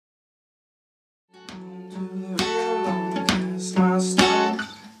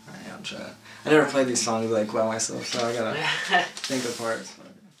I never played these songs like by myself, so I gotta think of parts.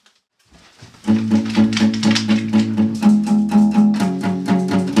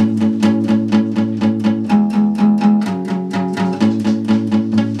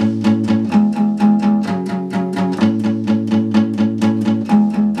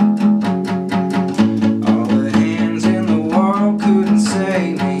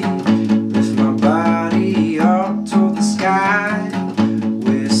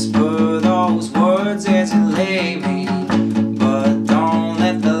 As you lay me, but don't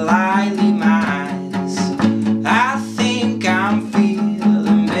let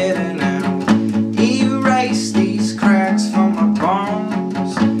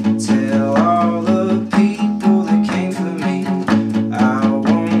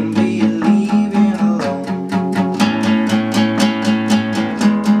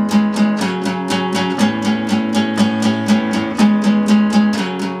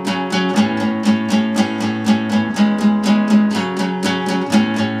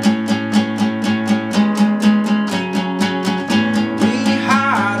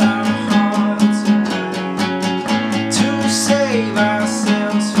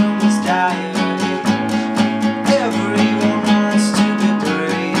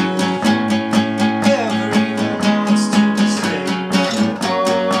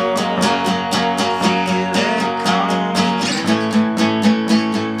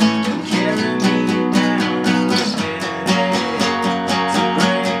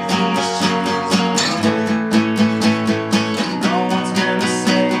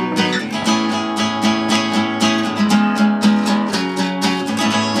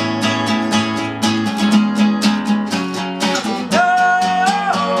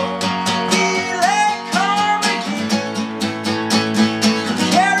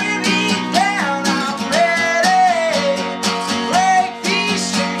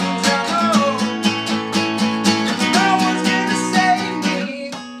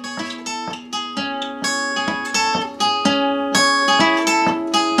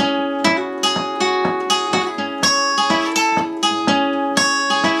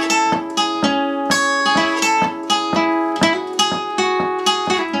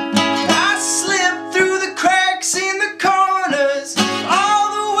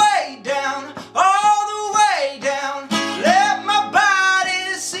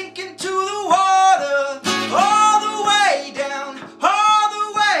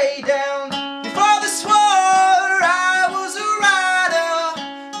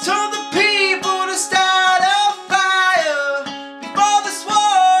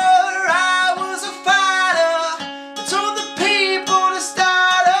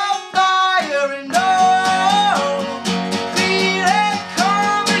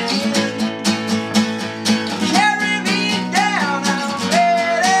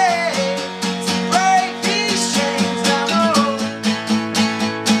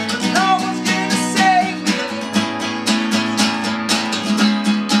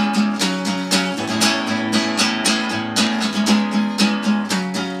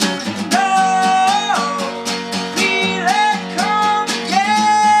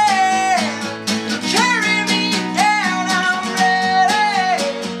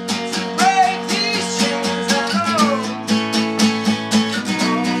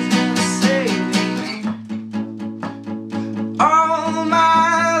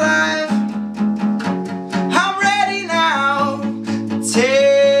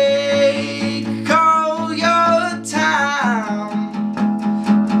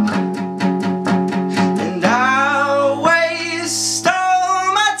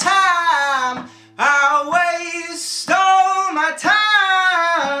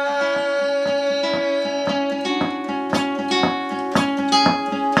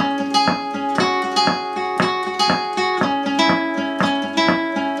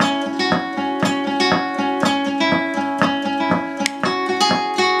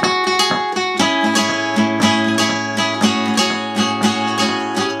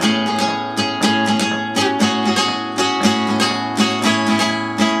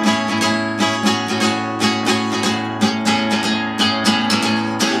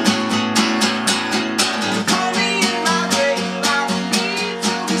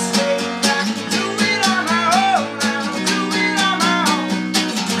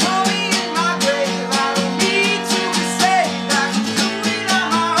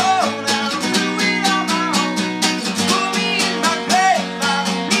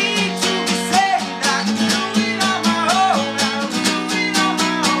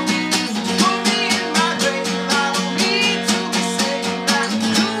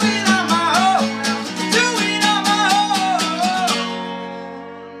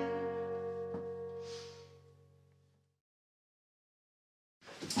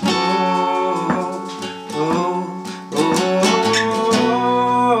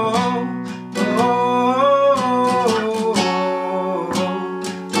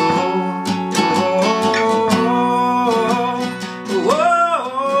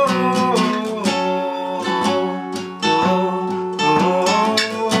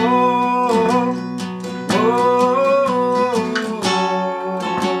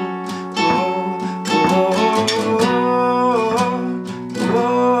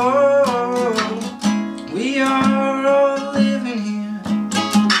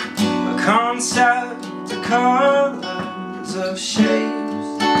inside the colors of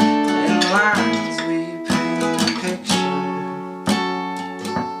shapes and lines we paint a picture.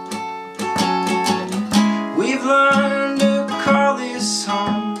 We've learned to call this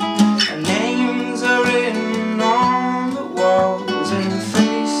home, and names are written on the walls and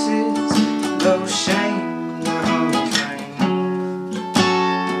faces, though shame the hurricane.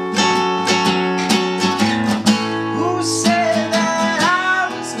 Who said that I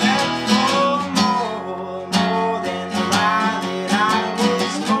was meant for more than the lie that I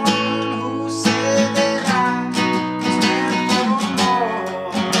was born? Who said that I was meant for more?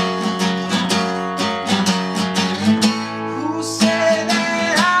 Who said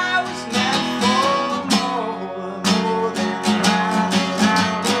that I was meant for more than the lie that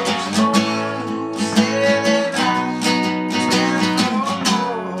I was born? Who said that I was meant for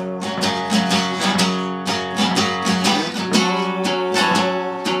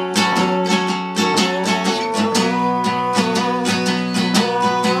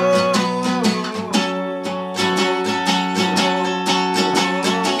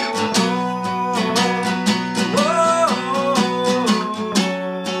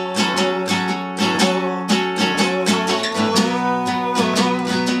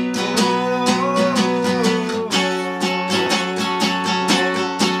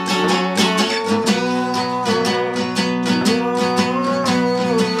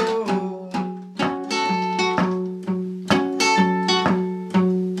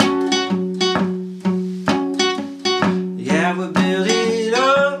Yeah, we build it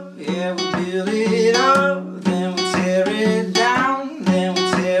up, yeah, we build it up, then we tear it down, then we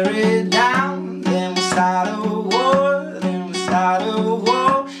tear it down, then we start a war, then we start a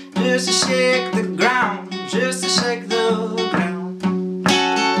war, just to shake the ground, just to shake the ground.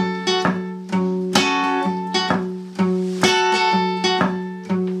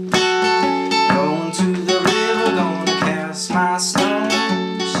 Going to the river, gonna cast my stone,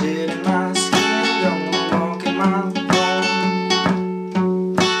 shedding my skin, gonna walk in my bones.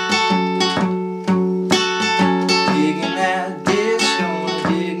 Digging that ditch, gonna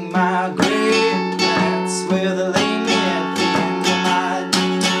dig my